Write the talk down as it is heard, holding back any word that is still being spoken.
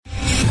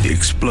The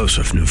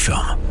explosive new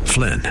film,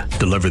 Flynn,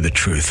 deliver the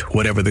truth,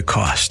 whatever the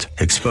cost,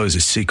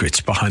 exposes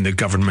secrets behind the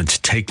government's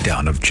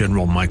takedown of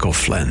General Michael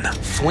Flynn.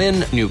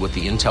 Flynn knew what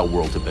the intel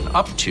world had been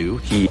up to.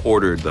 He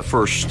ordered the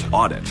first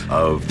audit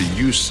of the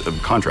use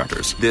of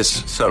contractors.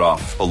 This set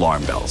off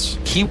alarm bells.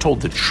 He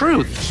told the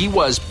truth. He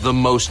was the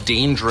most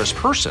dangerous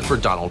person for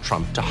Donald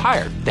Trump to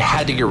hire. They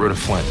had to get rid of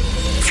Flynn.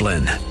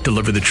 Flynn,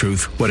 deliver the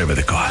truth, whatever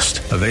the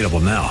cost. Available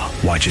now.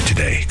 Watch it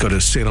today. Go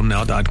to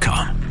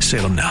salemnow.com.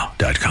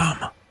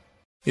 salemnow.com.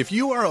 If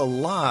you are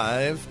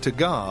alive to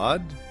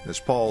God, as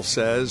Paul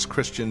says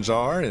Christians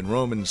are in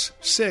Romans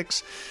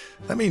 6,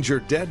 that means you're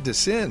dead to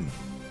sin.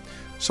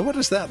 So what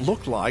does that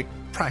look like,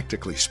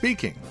 practically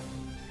speaking?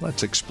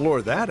 Let's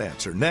explore that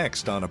answer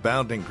next on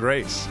Abounding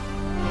Grace.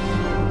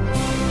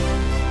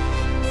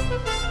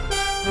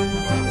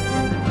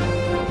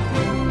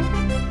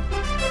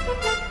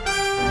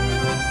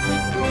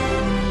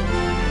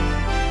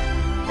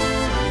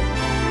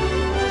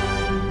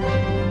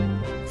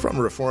 From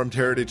Reformed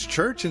Heritage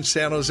Church in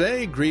San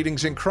Jose,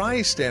 greetings in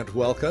Christ and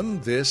welcome.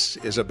 This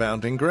is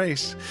Abounding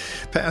Grace.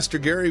 Pastor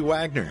Gary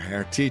Wagner,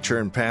 our teacher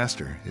and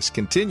pastor, is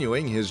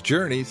continuing his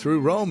journey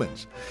through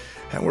Romans.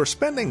 And we're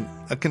spending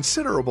a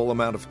considerable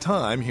amount of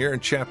time here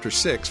in chapter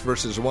 6,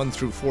 verses 1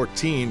 through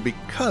 14,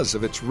 because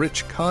of its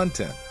rich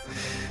content.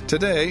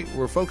 Today,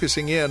 we're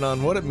focusing in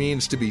on what it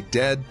means to be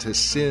dead to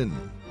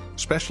sin,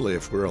 especially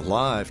if we're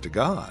alive to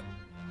God.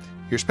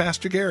 Here's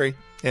Pastor Gary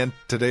and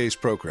today's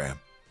program.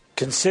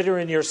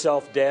 Considering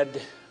yourself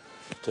dead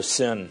to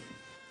sin.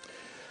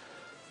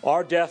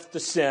 Our death to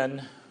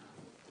sin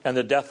and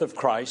the death of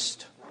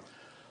Christ,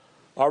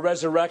 our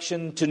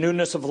resurrection to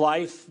newness of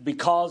life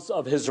because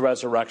of his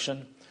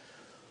resurrection,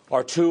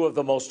 are two of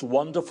the most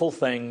wonderful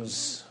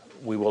things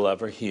we will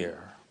ever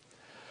hear.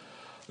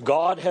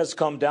 God has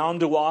come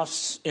down to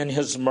us in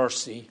his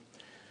mercy,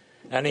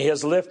 and he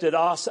has lifted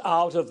us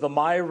out of the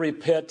miry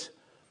pit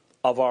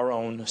of our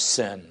own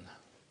sin.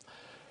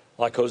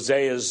 Like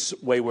Hosea's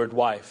wayward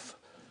wife,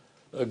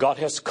 God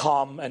has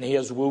come and he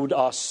has wooed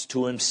us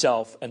to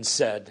himself and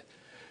said,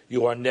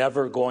 "You are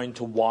never going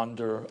to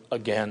wander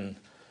again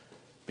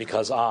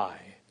because I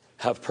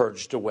have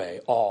purged away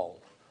all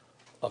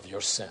of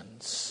your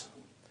sins."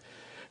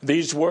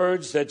 These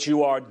words, that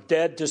you are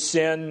dead to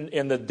sin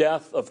in the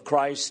death of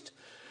Christ,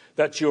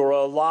 that you are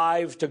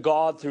alive to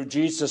God through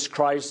Jesus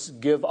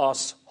Christ, give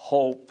us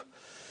hope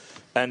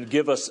and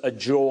give us a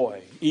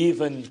joy,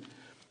 even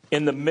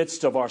in the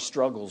midst of our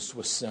struggles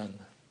with sin.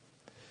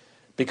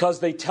 Because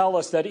they tell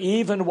us that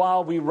even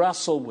while we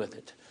wrestle with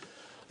it,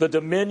 the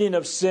dominion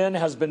of sin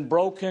has been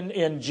broken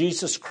in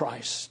Jesus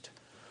Christ.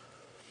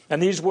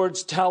 And these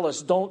words tell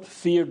us, don't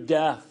fear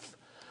death.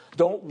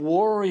 Don't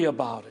worry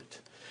about it.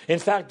 In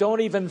fact,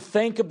 don't even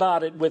think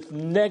about it with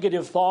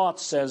negative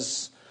thoughts,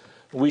 as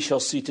we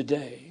shall see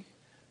today.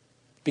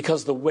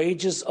 Because the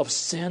wages of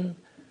sin,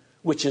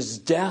 which is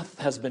death,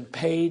 has been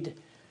paid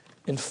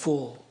in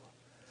full.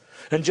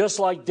 And just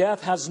like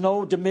death has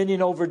no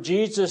dominion over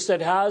Jesus,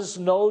 it has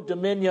no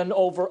dominion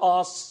over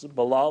us,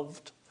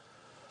 beloved.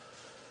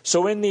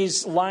 So in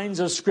these lines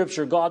of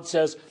Scripture, God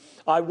says,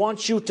 I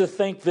want you to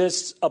think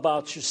this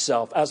about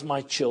yourself as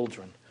my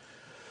children.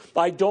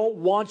 I don't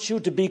want you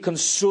to be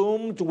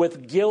consumed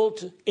with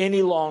guilt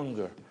any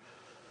longer.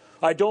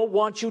 I don't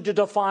want you to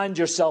define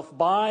yourself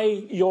by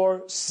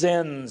your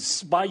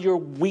sins, by your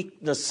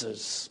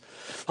weaknesses.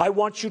 I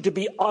want you to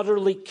be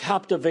utterly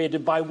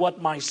captivated by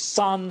what my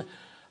Son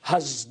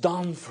has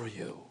done for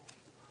you.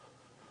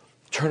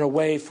 Turn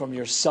away from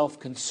your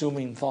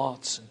self-consuming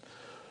thoughts and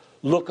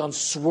look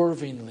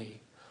unswervingly,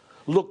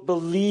 look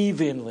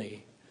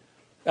believingly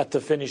at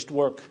the finished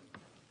work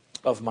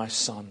of my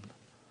Son.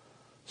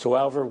 So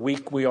however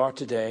weak we are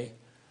today,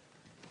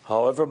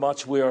 however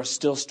much we are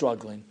still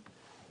struggling,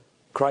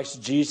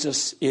 Christ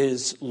Jesus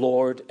is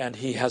Lord, and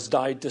he has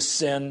died to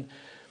sin,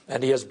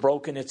 and he has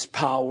broken its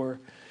power,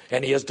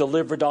 and he has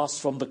delivered us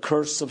from the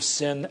curse of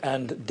sin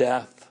and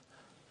death.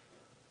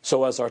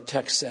 So as our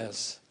text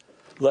says,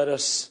 let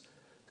us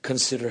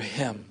consider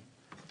him,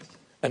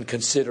 and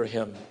consider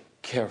him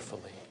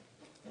carefully.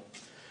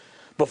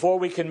 Before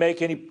we can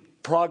make any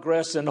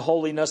progress in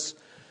holiness,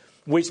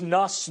 we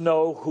must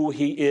know who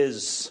he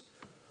is,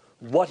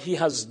 what he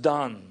has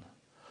done,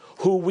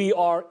 who we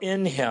are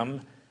in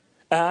him,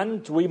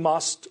 and we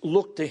must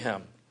look to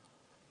him.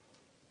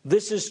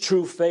 This is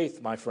true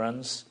faith, my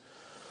friends.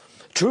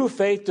 True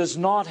faith does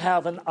not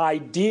have an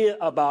idea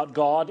about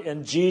God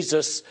and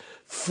Jesus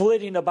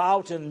flitting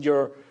about in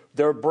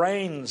their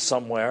brain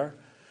somewhere.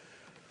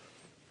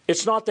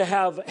 It's not to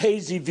have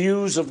hazy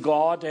views of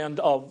God and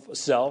of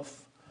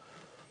self.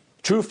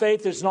 True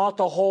faith is not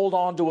to hold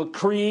on to a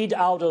creed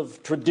out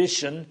of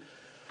tradition.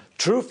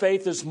 True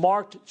faith is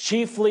marked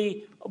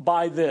chiefly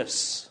by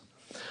this: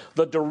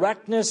 the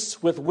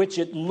directness with which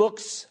it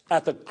looks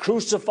at the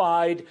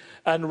crucified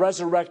and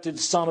resurrected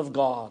Son of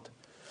God.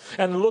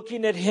 And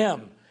looking at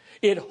him,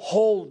 it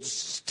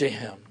holds to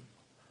him.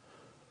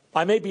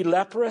 I may be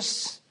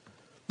leprous,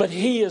 but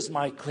he is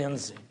my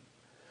cleansing.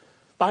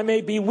 I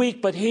may be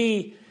weak, but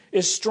he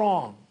is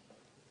strong.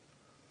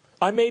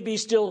 I may be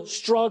still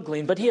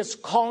struggling, but he has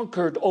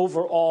conquered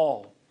over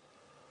all.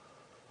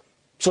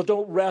 So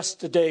don't rest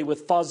today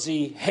with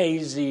fuzzy,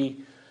 hazy,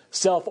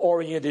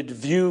 self-oriented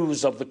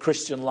views of the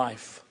Christian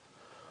life.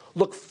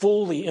 Look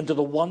fully into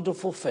the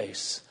wonderful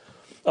face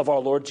of our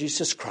Lord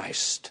Jesus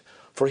Christ,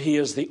 for he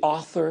is the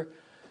author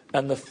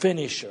and the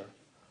finisher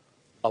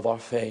of our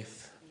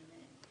faith.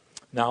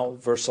 Now,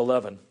 verse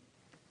 11,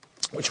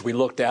 which we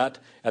looked at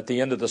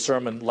the end of the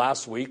sermon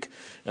last week,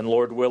 and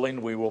Lord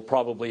willing, we will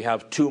probably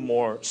have 2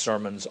 more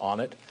sermons on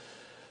it.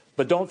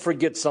 But don't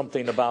forget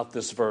something about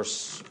this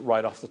verse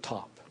right off the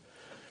top.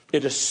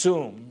 It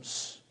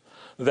assumes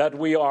that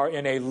we are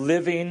in a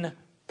living,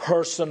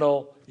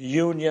 personal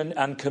union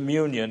and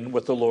communion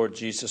with the Lord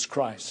Jesus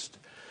Christ.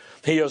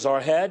 He is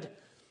our head,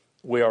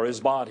 we are his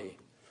body.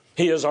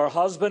 He is our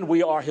husband,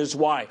 we are his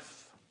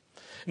wife.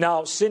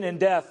 Now, sin and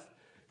death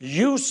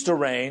used to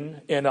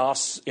reign in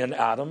us in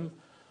Adam,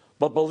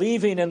 but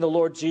believing in the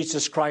Lord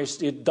Jesus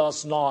Christ, it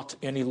does not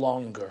any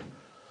longer.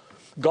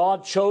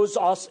 God chose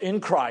us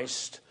in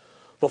Christ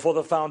before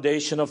the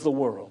foundation of the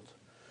world.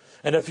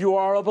 And if you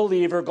are a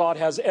believer, God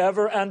has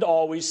ever and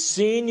always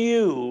seen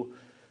you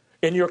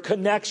in your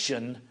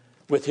connection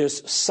with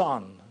his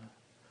Son.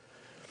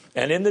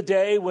 And in the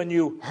day when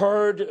you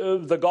heard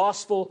the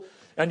gospel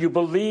and you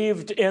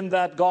believed in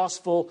that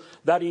gospel,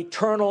 that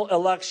eternal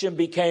election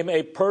became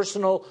a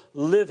personal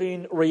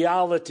living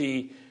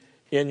reality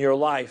in your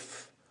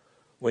life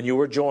when you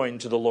were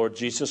joined to the Lord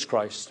Jesus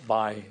Christ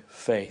by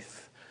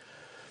faith.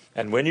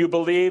 And when you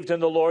believed in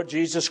the Lord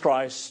Jesus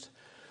Christ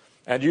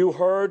and you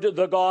heard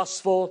the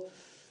gospel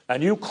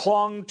and you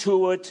clung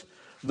to it,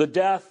 the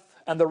death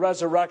and the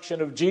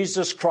resurrection of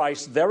Jesus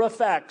Christ, their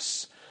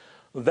effects,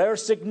 their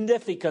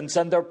significance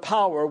and their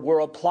power were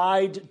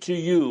applied to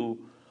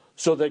you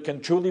so that it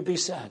can truly be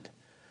said,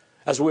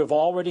 as we have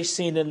already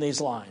seen in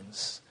these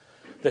lines,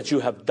 that you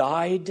have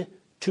died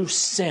to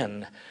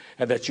sin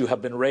and that you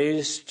have been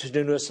raised to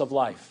newness of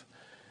life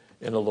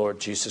in the Lord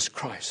Jesus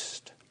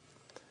Christ.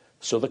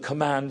 So the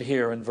command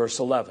here in verse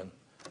 11,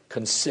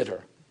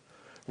 consider,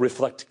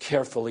 reflect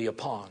carefully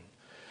upon,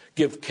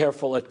 give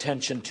careful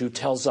attention to,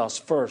 tells us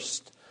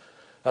first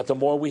that the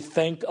more we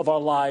think of our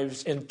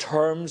lives in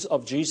terms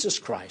of Jesus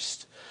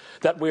Christ,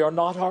 that we are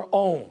not our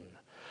own,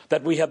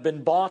 that we have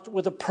been bought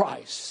with a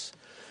price,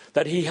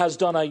 that he has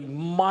done a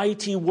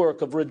mighty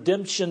work of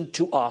redemption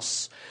to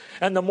us.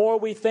 And the more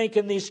we think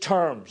in these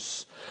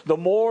terms, the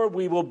more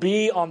we will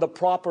be on the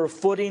proper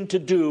footing to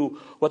do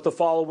what the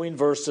following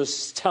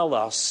verses tell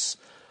us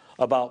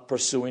about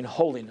pursuing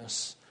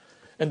holiness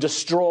and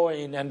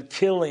destroying and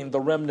killing the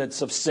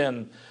remnants of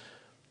sin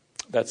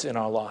that's in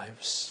our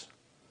lives.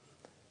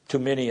 Too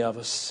many of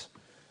us,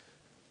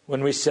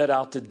 when we set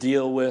out to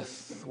deal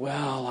with,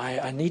 well,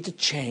 I need to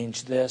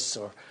change this,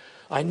 or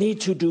I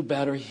need to do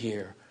better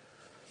here,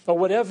 or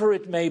whatever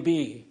it may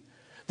be,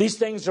 these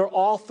things are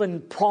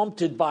often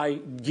prompted by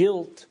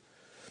guilt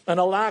and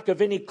a lack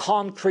of any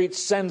concrete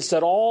sense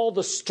that all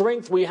the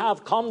strength we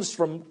have comes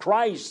from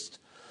Christ.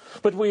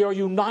 But we are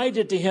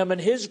united to him in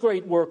his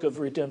great work of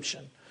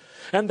redemption.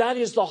 And that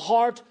is the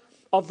heart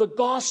of the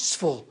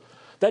gospel.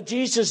 That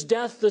Jesus'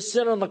 death to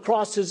sin on the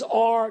cross is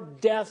our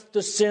death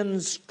to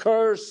sin's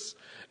curse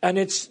and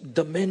its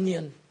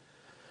dominion.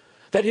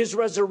 That his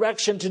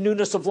resurrection to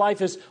newness of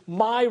life is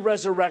my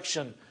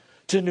resurrection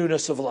to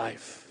newness of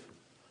life.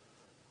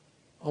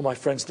 Oh, my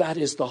friends, that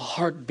is the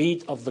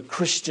heartbeat of the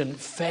Christian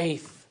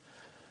faith.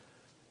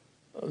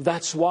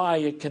 That's why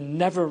it can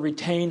never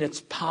retain its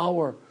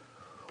power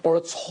or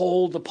its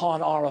hold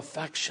upon our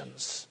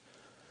affections.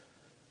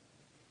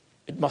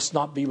 It must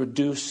not be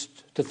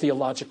reduced to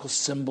theological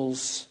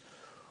symbols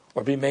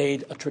or be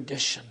made a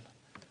tradition.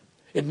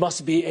 It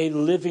must be a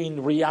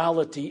living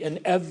reality in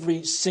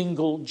every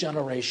single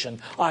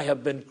generation. I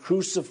have been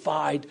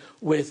crucified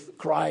with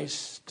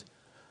Christ.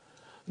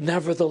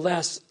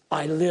 Nevertheless,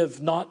 I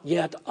live, not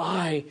yet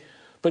I,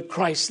 but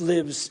Christ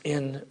lives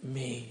in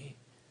me.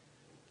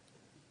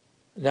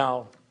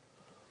 Now,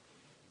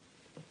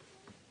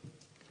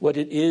 what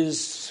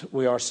is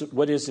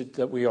it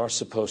that we are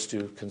supposed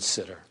to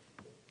consider?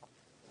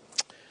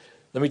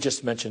 Let me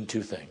just mention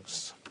 2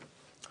 things.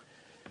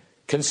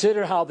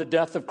 Consider how the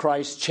death of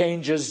Christ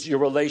changes your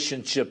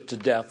relationship to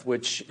death,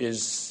 which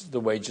is the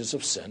wages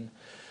of sin.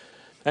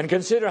 And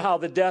consider how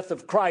the death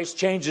of Christ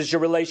changes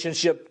your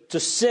relationship to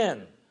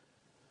sin.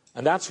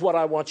 And that's what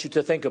I want you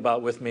to think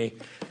about with me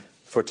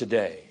for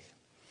today.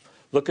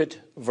 Look at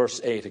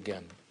verse 8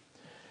 again.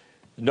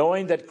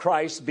 Knowing that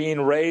Christ, being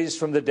raised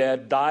from the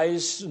dead,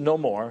 dies no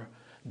more,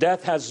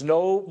 death has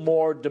no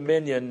more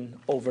dominion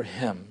over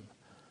him.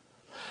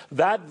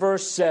 That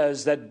verse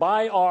says that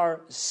by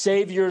our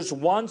Savior's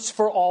once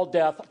for all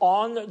death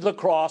on the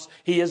cross,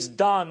 he is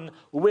done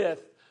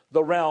with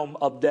the realm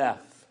of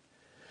death.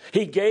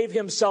 He gave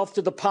himself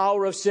to the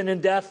power of sin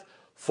and death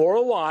for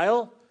a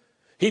while.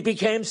 He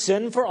became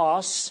sin for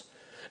us.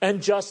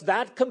 And just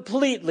that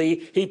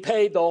completely, he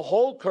paid the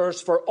whole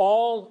curse for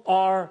all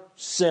our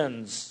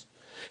sins.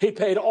 He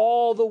paid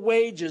all the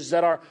wages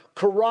that our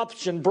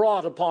corruption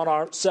brought upon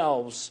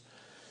ourselves.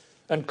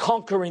 And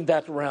conquering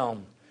that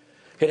realm,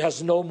 It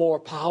has no more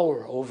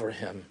power over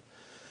him.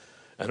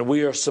 And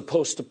we are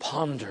supposed to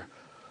ponder,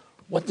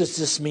 what does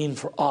this mean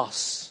for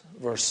us?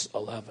 Verse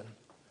 11.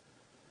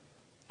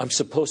 I'm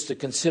supposed to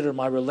consider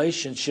my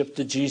relationship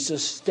to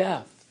Jesus'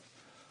 death.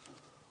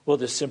 Well,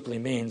 this simply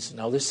means,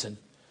 now listen,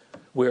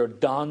 we are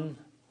done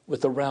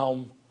with the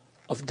realm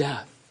of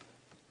death.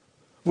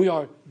 We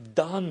are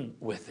done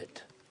with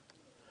it.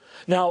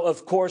 Now,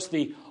 of course,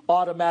 the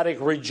automatic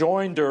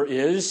rejoinder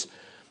is,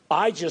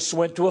 I just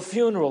went to a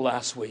funeral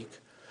last week.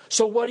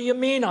 So what do you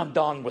mean I'm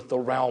done with the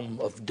realm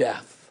of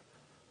death?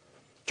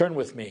 Turn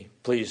with me,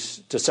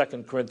 please, to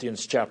 2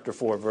 Corinthians chapter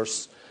 4,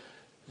 verse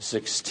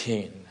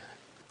 16.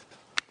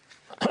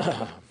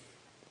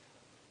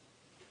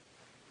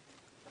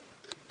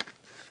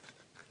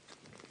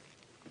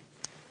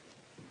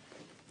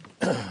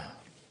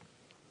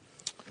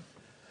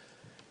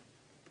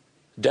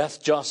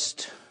 Death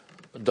just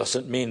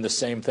doesn't mean the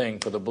same thing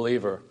for the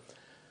believer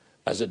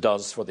as it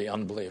does for the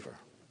unbeliever,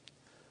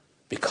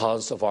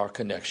 because of our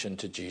connection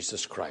to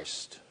Jesus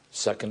Christ.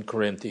 2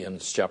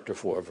 Corinthians chapter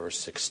 4, verse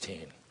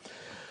 16.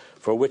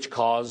 For which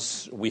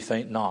cause we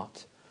faint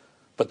not,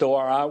 but though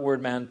our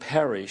outward man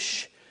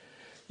perish,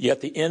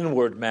 yet the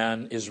inward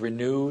man is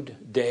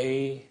renewed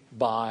day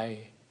by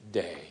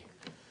day.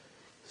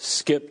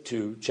 Skip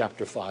to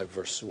chapter 5,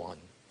 verse 1.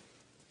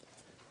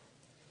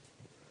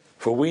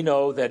 For we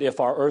know that if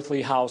our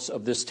earthly house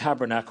of this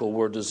tabernacle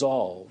were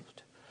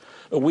dissolved,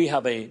 we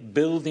have a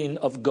building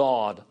of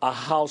God, a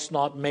house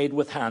not made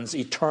with hands,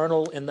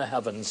 eternal in the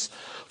heavens.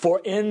 For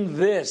in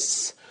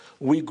this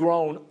we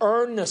groan,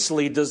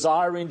 earnestly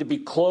desiring to be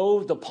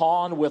clothed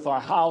upon with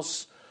our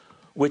house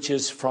which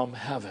is from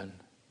heaven.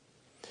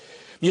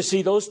 You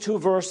see, those two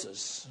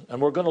verses,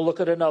 and we're going to look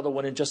at another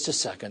one in just a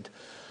second,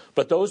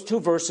 but those two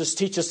verses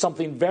teach us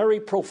something very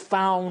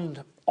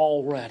profound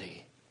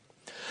already.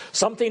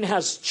 Something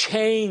has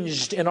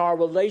changed in our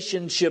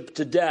relationship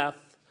to death,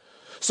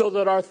 so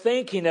that our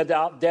thinking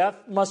about death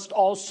must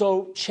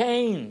also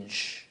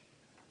change.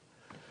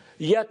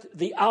 Yet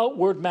the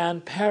outward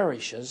man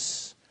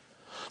perishes,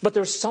 but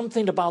there's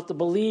something about the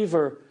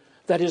believer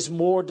that is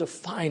more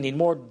defining,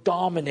 more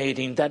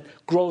dominating, that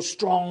grows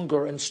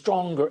stronger and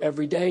stronger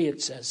every day,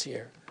 it says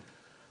here.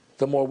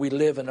 The more we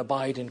live and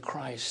abide in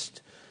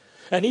Christ.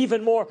 And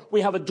even more,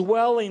 we have a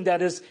dwelling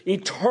that is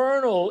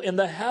eternal in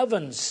the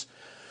heavens.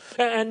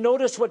 And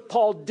notice what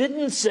Paul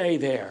didn't say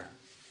there.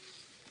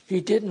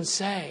 He didn't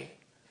say,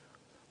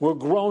 we're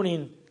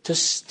groaning to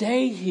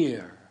stay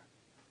here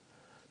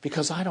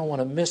because I don't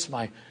want to miss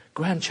my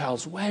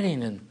grandchild's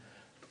wedding in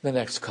the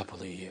next couple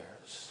of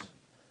years.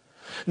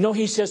 No,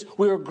 he says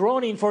we are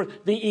groaning for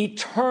the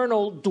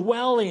eternal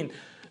dwelling,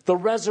 the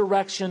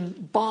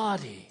resurrection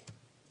body.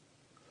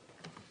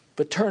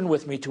 But turn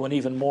with me to an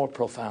even more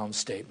profound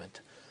statement.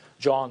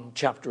 John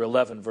chapter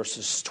 11,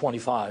 verses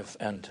 25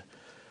 and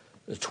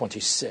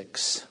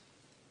 26.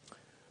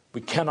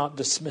 We cannot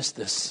dismiss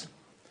this.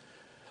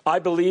 I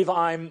believe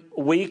I'm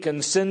weak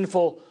and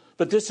sinful,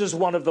 but this is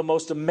one of the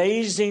most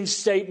amazing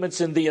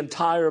statements in the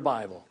entire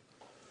Bible.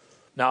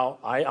 Now,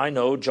 I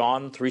know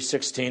John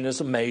 3:16 is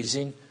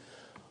amazing,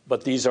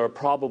 but these are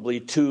probably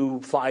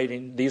two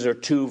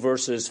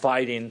verses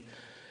fighting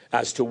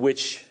as to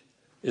which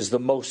is the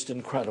most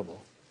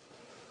incredible.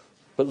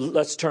 But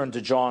let's turn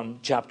to John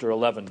chapter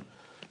 11,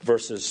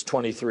 verses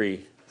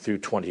 23 through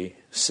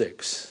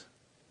 26.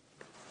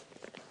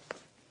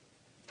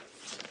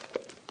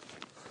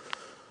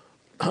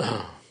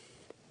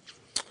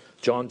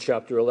 John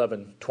chapter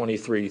 11,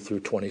 23 through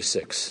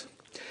 26.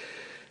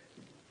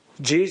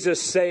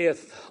 Jesus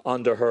saith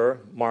unto her,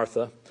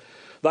 Martha,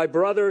 thy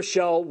brother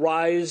shall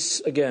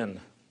rise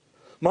again.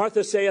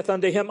 Martha saith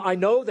unto him, I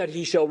know that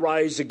he shall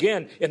rise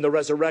again in the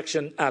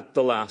resurrection at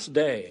the last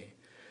day.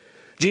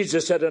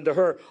 Jesus said unto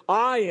her,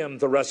 I am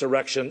the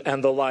resurrection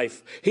and the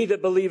life. He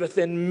that believeth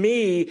in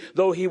me,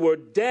 though he were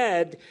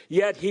dead,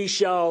 yet he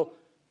shall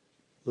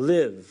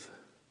live.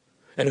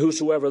 And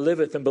whosoever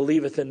liveth and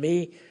believeth in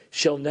me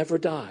shall never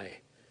die.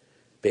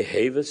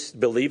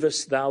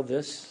 Believest thou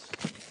this?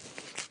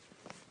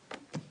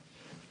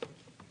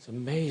 It's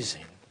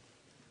amazing.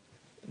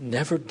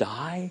 Never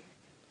die?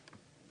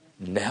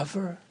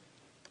 Never?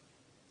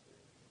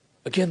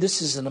 Again,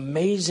 this is an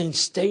amazing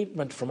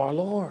statement from our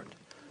Lord.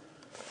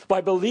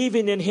 By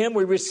believing in him,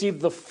 we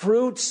receive the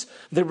fruits,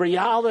 the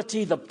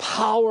reality, the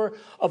power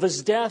of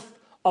his death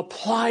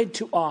applied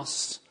to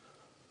us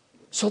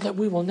so that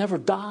we will never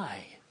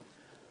die.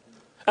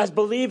 As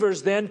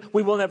believers, then,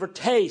 we will never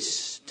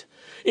taste,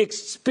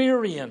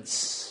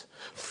 experience,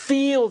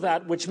 feel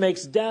that which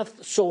makes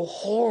death so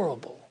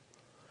horrible.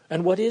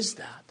 And what is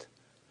that?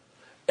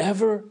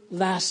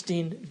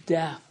 Everlasting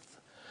death.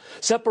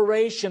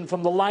 Separation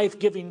from the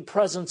life-giving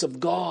presence of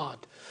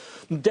God.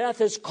 Death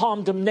is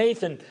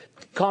condemnation.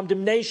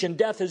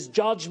 Death is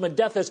judgment.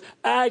 Death is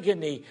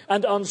agony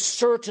and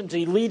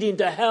uncertainty, leading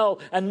to hell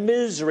and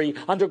misery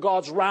under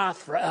God's wrath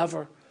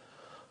forever.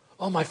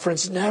 Oh, my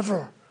friends,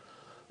 never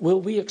will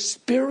we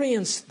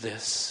experience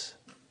this.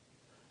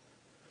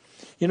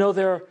 You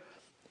know,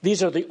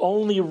 these are the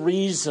only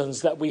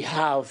reasons that we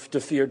have to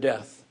fear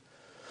death.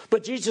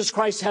 But Jesus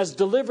Christ has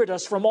delivered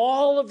us from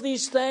all of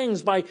these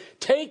things by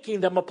taking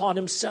them upon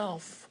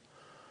himself.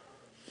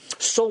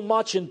 So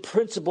much in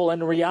principle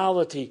and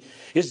reality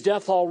is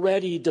death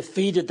already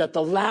defeated that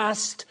the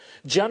last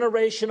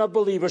generation of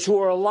believers who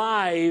are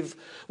alive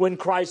when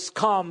Christ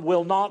comes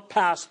will not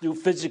pass through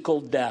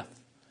physical death.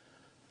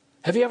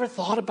 Have you ever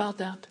thought about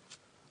that?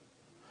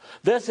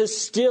 Death is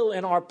still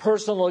in our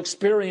personal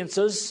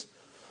experiences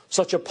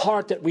such a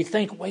part that we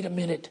think, wait a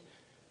minute,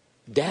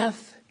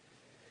 death?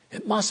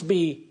 It must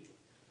be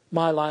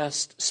my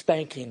last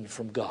spanking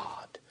from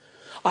God.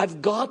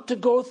 I've got to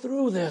go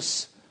through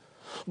this.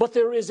 But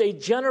there is a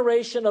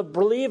generation of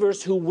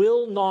believers who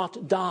will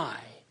not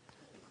die.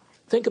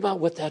 Think about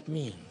what that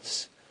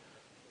means.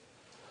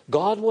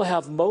 God will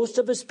have most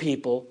of his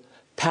people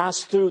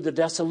pass through the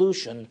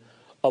dissolution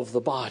of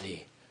the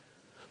body.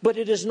 But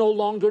it is no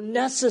longer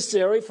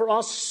necessary for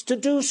us to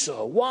do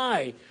so.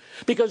 Why?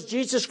 Because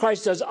Jesus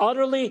Christ has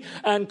utterly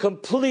and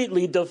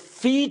completely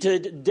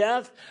defeated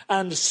death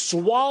and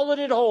swallowed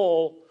it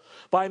whole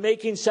by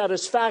making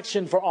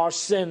satisfaction for our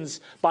sins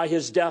by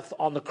his death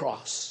on the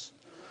cross.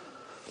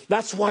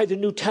 That's why the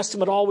New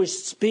Testament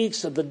always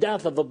speaks of the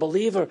death of a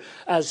believer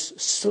as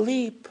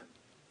sleep.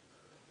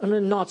 I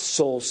mean, not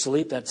soul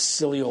sleep, that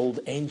silly old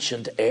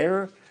ancient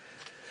air.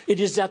 It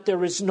is that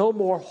there is no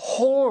more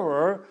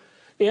horror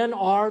in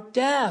our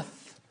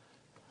death.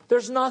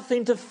 There's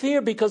nothing to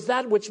fear because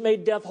that which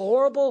made death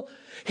horrible,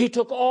 he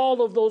took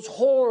all of those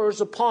horrors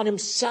upon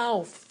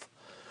himself.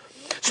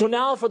 So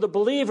now for the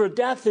believer,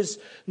 death is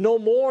no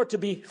more to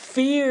be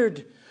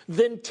feared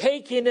than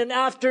taking an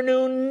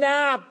afternoon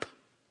nap.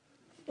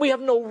 We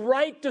have no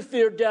right to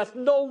fear death,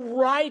 no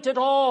right at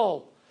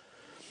all.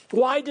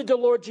 Why did the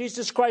Lord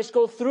Jesus Christ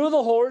go through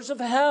the horrors of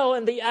hell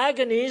and the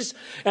agonies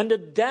and the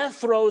death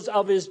throes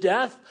of his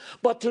death,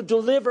 but to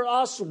deliver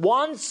us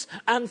once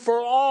and for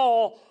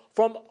all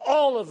from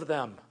all of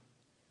them?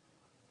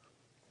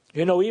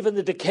 You know, even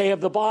the decay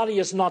of the body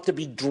is not to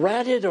be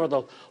dreaded, or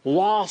the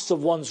loss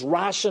of one's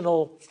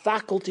rational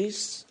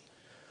faculties.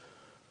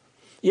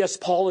 Yes,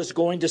 Paul is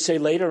going to say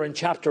later in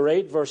chapter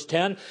 8, verse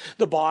 10,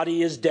 the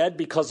body is dead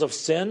because of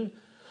sin,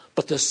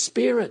 but the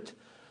Spirit,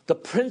 the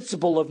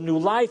principle of new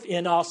life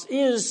in us,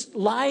 is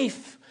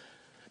life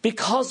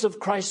because of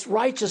Christ's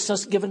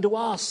righteousness given to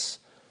us.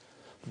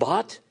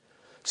 But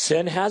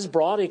sin has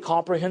brought a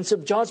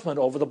comprehensive judgment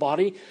over the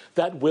body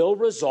that will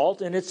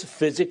result in its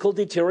physical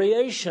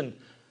deterioration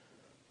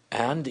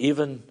and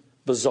even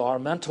bizarre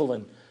mental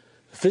and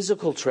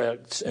physical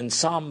traits, and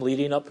some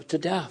leading up to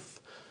death.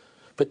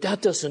 But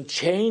that doesn't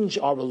change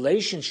our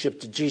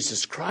relationship to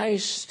Jesus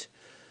Christ.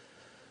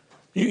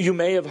 You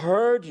may have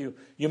heard, you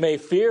may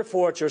fear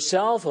for it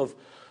yourself, of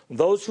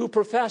those who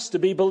profess to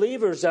be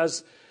believers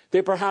as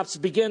they perhaps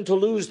begin to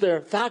lose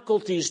their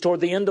faculties toward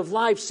the end of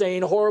life,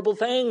 saying horrible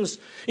things,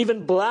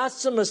 even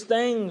blasphemous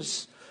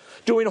things,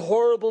 doing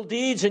horrible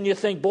deeds, and you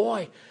think,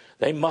 boy,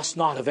 they must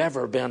not have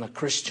ever been a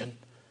Christian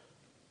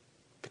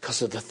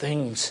because of the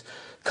things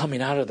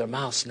coming out of their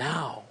mouths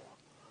now.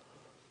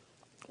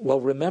 Well,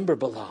 remember,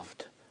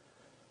 beloved,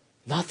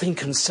 nothing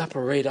can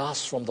separate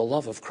us from the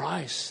love of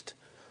Christ.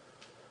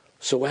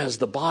 So as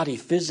the body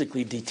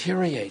physically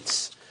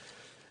deteriorates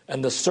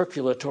and the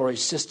circulatory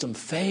system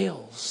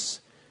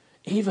fails,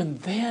 even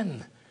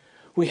then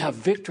we have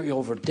victory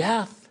over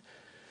death.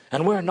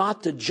 And we're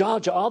not to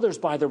judge others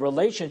by the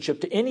relationship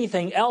to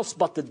anything else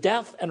but the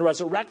death and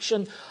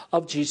resurrection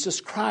of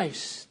Jesus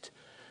Christ.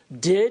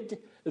 Did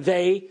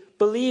they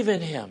believe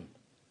in him?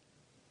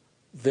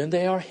 Then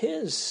they are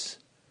his.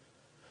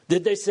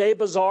 Did they say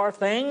bizarre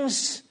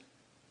things?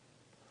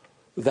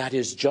 That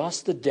is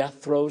just the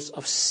death throes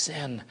of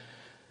sin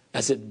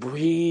as it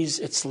breathes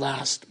its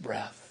last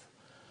breath.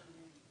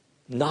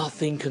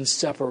 Nothing can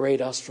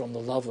separate us from the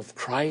love of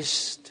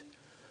Christ.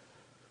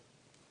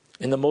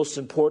 In the most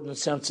important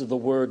sense of the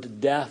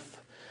word,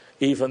 death,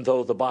 even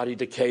though the body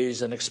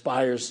decays and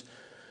expires,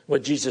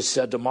 what Jesus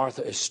said to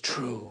Martha is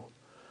true.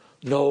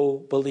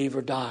 No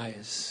believer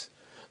dies.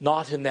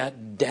 Not in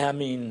that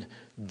damning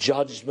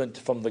judgment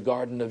from the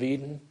Garden of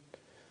Eden.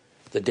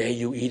 The day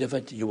you eat of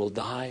it, you will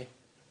die.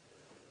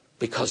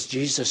 Because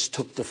Jesus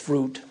took the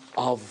fruit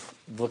of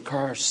the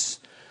curse.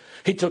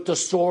 He took the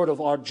sword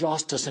of our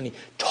justice and he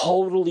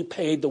totally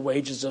paid the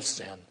wages of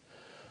sin.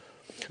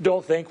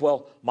 Don't think,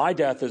 well, my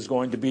death is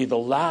going to be the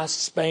last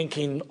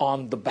spanking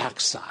on the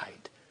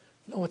backside.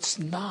 No, it's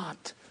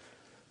not.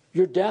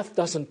 Your death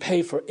doesn't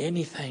pay for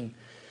anything.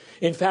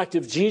 In fact,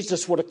 if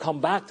Jesus were to come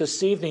back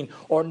this evening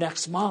or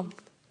next month,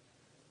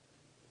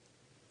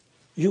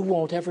 you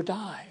won't ever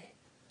die.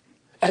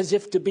 As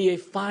if to be a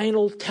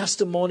final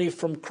testimony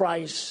from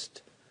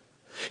Christ.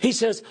 He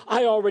says,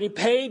 I already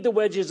paid the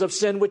wages of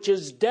sin, which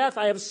is death.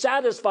 I have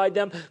satisfied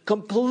them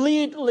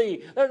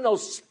completely. There's no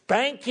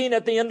spanking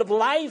at the end of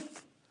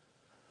life.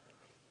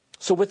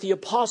 So with the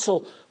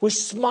apostle, we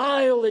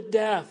smile at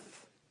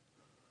death.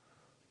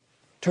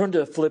 Turn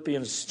to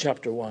Philippians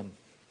chapter 1.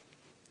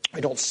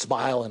 We don't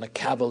smile in a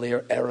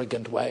cavalier,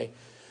 arrogant way.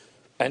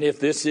 And if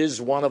this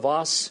is one of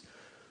us,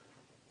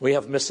 we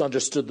have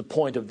misunderstood the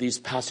point of these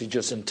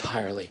passages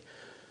entirely.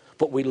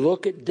 but we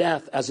look at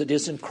death as it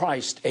is in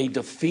Christ, a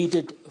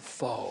defeated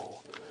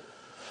foe.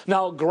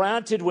 Now,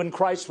 granted, when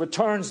Christ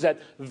returns, that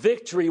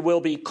victory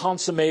will be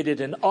consummated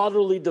and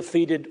utterly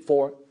defeated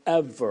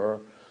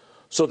forever,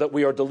 so that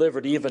we are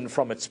delivered even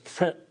from its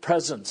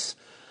presence.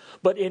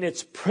 But in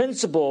its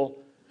principle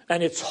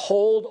and its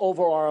hold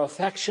over our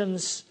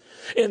affections,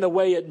 in the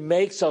way it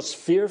makes us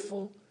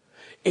fearful,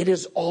 it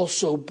is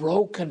also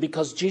broken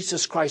because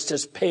Jesus Christ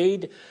has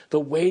paid the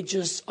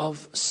wages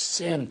of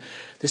sin.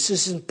 This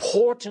is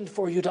important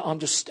for you to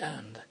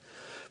understand.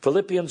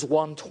 Philippians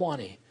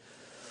 1:20.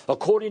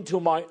 According to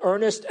my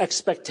earnest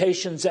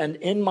expectations and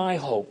in my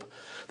hope,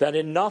 that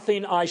in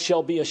nothing I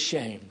shall be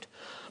ashamed,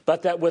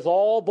 but that with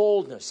all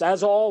boldness,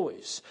 as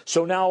always,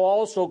 so now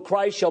also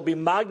Christ shall be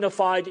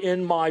magnified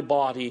in my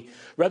body,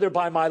 whether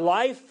by my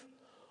life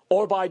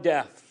or by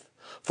death.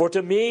 For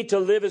to me to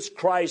live is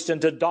Christ, and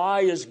to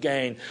die is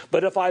gain.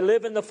 But if I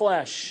live in the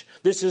flesh,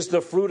 this is the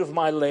fruit of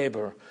my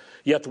labor.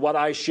 Yet what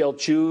I shall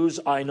choose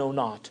I know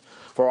not.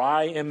 For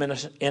I am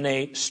in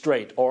a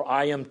strait, or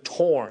I am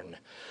torn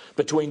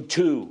between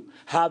two,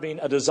 having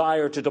a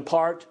desire to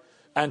depart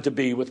and to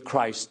be with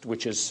Christ,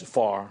 which is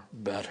far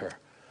better.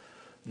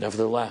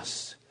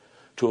 Nevertheless,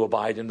 to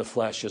abide in the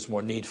flesh is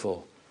more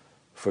needful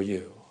for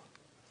you.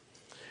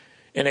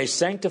 In a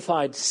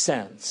sanctified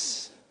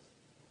sense,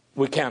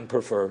 we can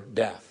prefer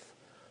death,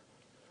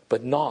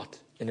 but not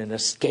in an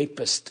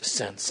escapist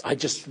sense. I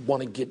just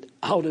want to get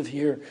out of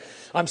here.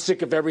 I'm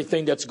sick of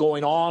everything that's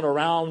going on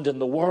around in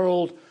the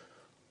world,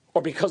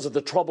 or because of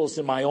the troubles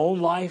in my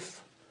own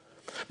life.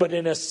 But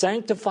in a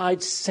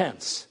sanctified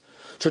sense,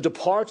 to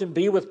depart and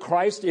be with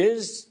Christ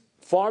is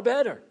far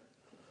better.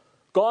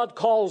 God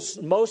calls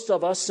most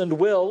of us, and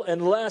will,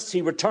 unless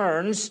He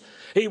returns,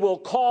 He will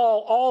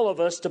call all of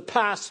us to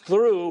pass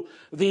through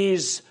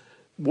these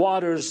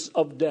waters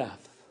of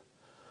death.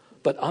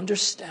 But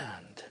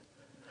understand,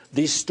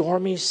 these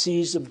stormy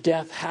seas of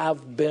death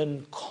have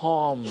been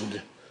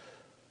calmed.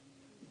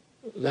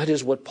 That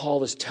is what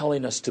Paul is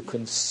telling us to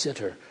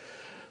consider.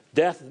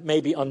 Death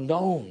may be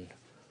unknown,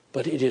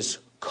 but it is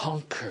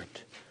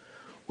conquered.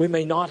 We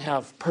may not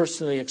have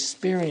personally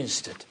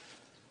experienced it,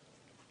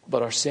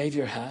 but our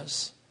Savior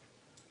has.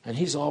 And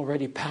He's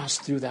already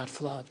passed through that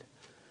flood.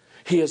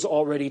 He has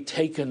already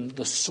taken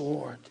the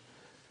sword.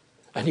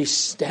 And He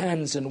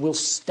stands and will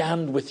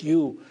stand with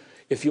you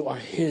if you are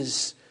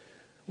His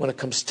when it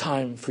comes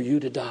time for you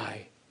to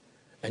die.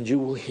 And you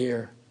will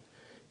hear,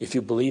 if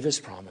you believe His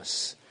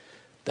promise,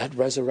 that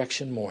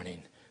resurrection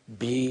morning,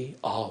 be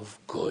of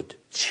good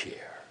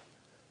cheer.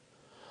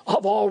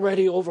 I've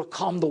already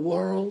overcome the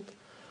world.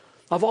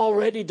 I've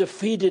already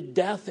defeated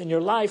death in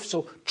your life,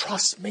 so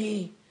trust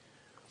me.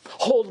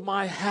 Hold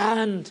my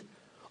hand.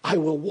 I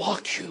will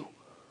walk you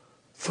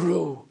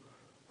through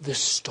this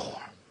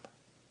storm.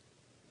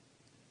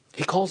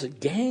 He calls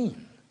it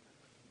gain.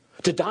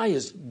 To die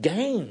is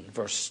gain,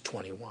 verse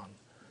 21.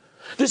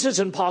 This is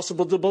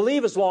impossible to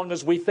believe as long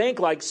as we think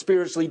like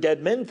spiritually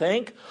dead men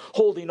think,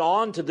 holding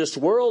on to this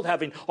world,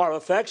 having our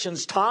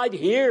affections tied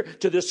here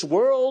to this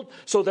world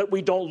so that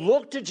we don't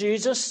look to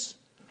Jesus.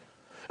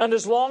 And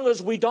as long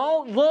as we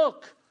don't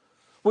look,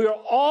 we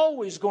are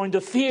always going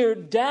to fear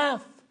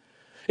death.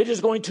 It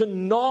is going to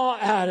gnaw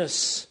at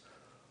us.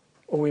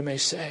 Or we may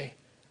say,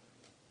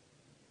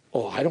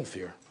 oh, I don't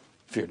fear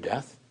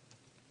death,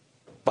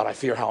 but I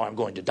fear how I'm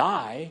going to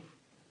die.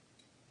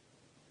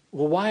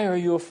 Well, why are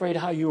you afraid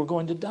how you are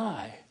going to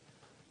die?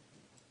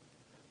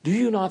 Do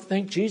you not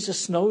think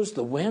Jesus knows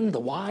the when, the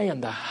why,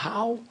 and the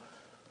how?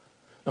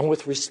 And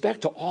with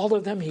respect to all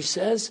of them, He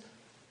says,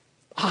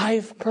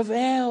 I've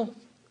prevailed.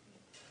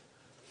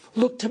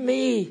 Look to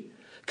me.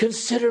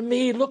 Consider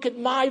me. Look at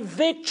my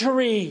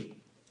victory.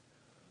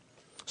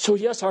 So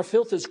yes, our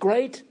filth is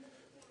great.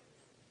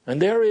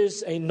 And there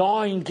is a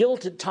gnawing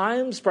guilt at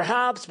times,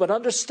 perhaps, but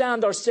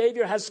understand our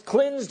Savior has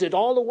cleansed it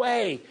all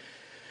away.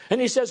 And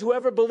He says,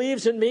 whoever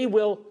believes in me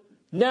will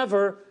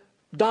never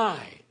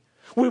die.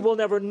 We will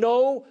never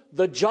know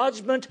the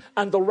judgment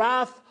and the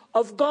wrath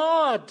of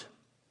God.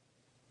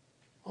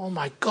 Oh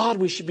my God,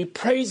 we should be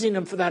praising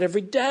Him for that every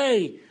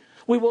day.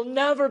 We will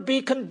never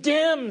be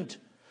condemned.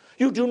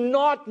 You do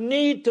not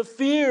need to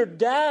fear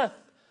death.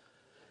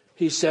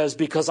 He says,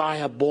 because I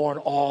have borne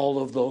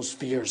all of those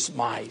fears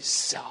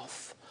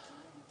myself.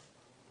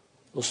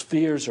 Those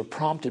fears are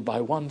prompted by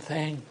one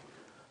thing: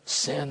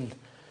 sin,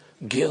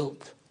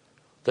 guilt,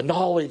 the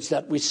knowledge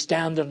that we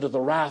stand under the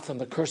wrath and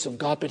the curse of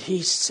God. But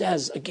He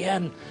says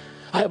again,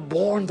 I have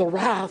borne the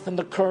wrath and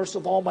the curse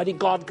of Almighty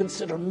God.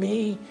 Consider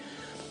me.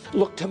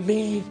 Look to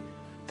me.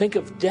 Think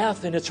of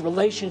death and its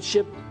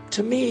relationship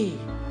to me.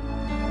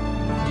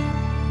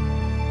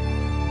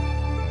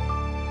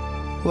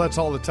 Well, that's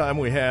all the time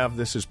we have.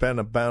 This has been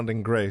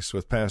Abounding Grace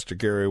with Pastor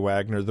Gary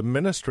Wagner, the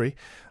ministry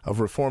of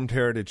Reformed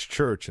Heritage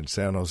Church in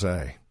San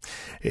Jose.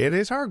 It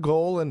is our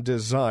goal and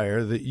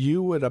desire that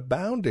you would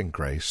abound in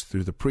grace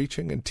through the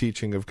preaching and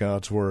teaching of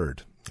God's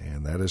Word.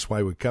 And that is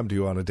why we come to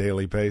you on a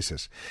daily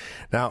basis.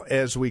 Now,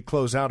 as we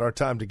close out our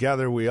time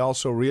together, we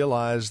also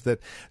realize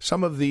that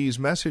some of these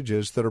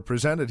messages that are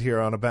presented here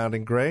on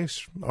Abounding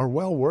Grace are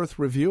well worth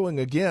reviewing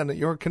again at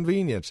your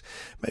convenience.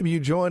 Maybe you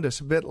joined us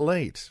a bit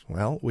late.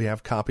 Well, we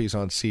have copies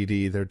on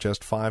CD. They're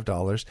just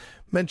 $5.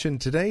 Mention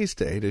today's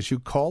date as you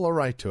call or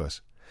write to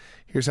us.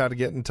 Here's how to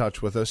get in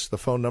touch with us. The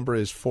phone number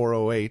is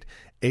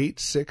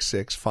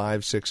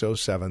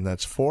 408-866-5607.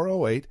 That's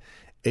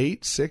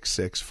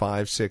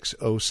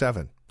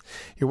 408-866-5607.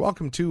 You're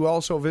welcome to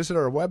also visit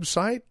our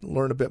website,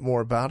 learn a bit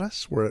more about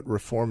us. We're at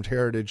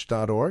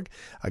reformedheritage.org.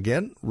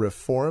 Again,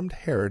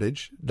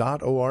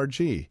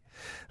 reformedheritage.org. And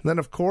then,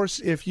 of course,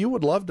 if you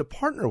would love to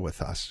partner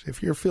with us,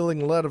 if you're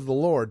feeling led of the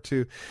Lord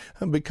to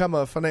become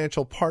a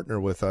financial partner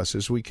with us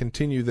as we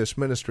continue this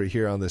ministry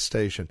here on this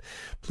station,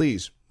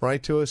 please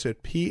write to us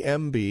at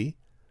PMB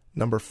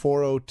number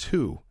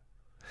 402.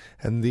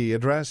 And the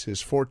address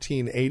is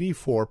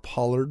 1484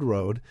 Pollard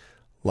Road,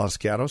 Los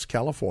Gatos,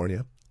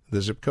 California.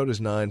 The zip code is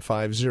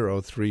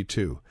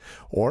 95032.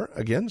 Or,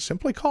 again,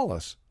 simply call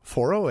us,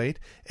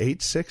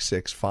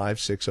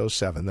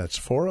 408-866-5607. That's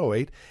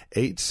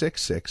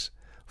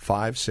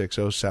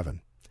 408-866-5607.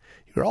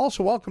 You're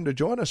also welcome to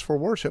join us for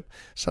worship.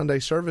 Sunday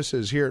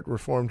services here at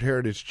Reformed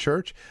Heritage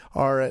Church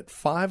are at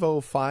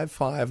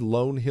 5055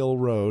 Lone Hill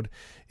Road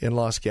in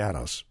Los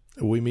Gatos.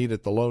 We meet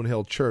at the Lone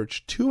Hill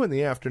Church 2 in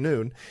the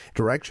afternoon.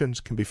 Directions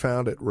can be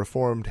found at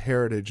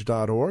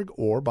reformedheritage.org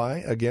or by,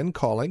 again,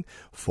 calling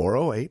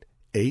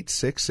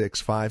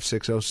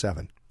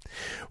 408-866-5607.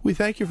 We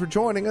thank you for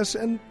joining us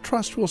and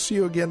trust we'll see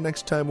you again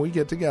next time we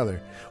get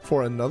together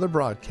for another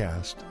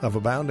broadcast of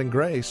Abounding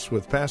Grace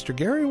with Pastor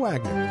Gary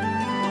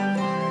Wagner.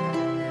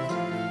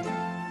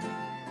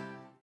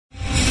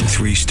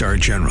 3-star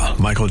General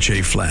Michael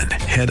J. Flynn,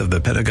 head of the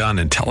Pentagon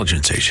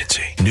Intelligence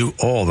Agency, knew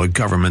all the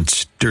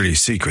government's dirty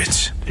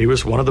secrets. He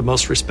was one of the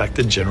most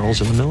respected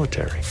generals in the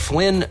military.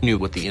 Flynn knew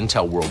what the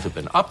intel world had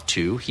been up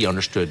to. He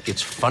understood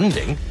its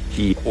funding.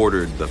 He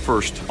ordered the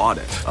first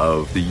audit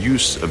of the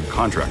use of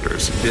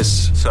contractors.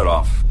 This set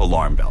off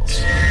alarm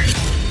bells.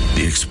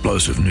 The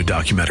explosive new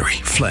documentary,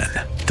 Flynn,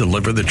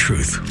 Deliver the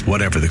Truth,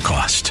 Whatever the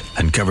Cost,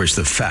 uncovers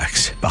the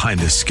facts behind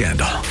this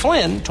scandal.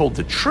 Flynn told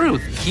the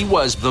truth. He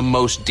was the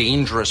most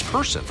dangerous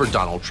person for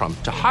Donald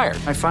Trump to hire.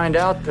 I find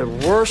out the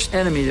worst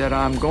enemy that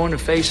I'm going to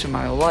face in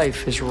my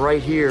life is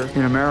right here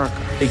in America.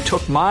 They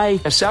took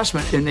my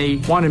assessment and they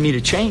wanted me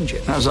to change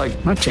it. And I was like,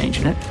 I'm not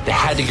changing it. They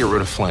had to get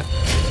rid of Flynn.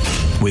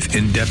 With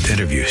in-depth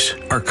interviews,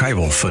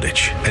 archival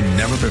footage, and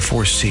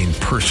never-before-seen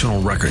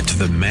personal records of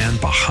the man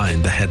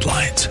behind the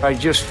headlines. I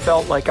just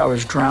felt like I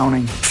was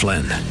drowning.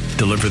 Flynn,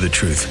 Deliver the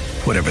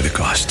Truth, Whatever the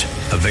Cost.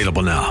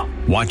 Available now.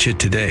 Watch it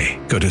today.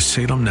 Go to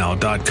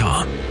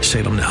salemnow.com.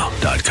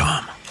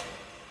 salemnow.com.